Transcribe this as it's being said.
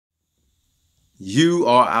You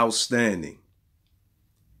are outstanding.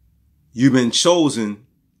 You've been chosen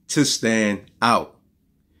to stand out.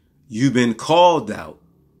 You've been called out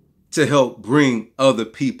to help bring other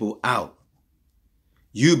people out.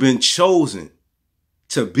 You've been chosen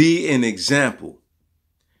to be an example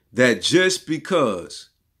that just because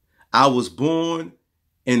I was born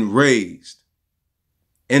and raised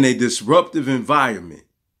in a disruptive environment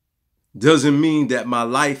doesn't mean that my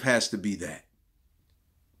life has to be that.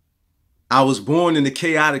 I was born in a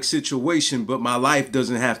chaotic situation, but my life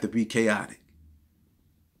doesn't have to be chaotic.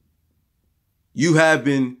 You have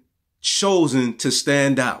been chosen to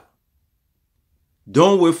stand out.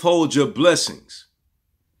 Don't withhold your blessings.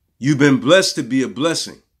 You've been blessed to be a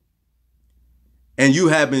blessing. And you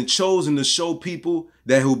have been chosen to show people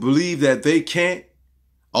that who believe that they can't,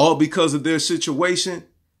 all because of their situation,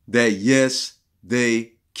 that yes,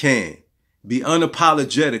 they can. Be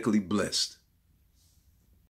unapologetically blessed.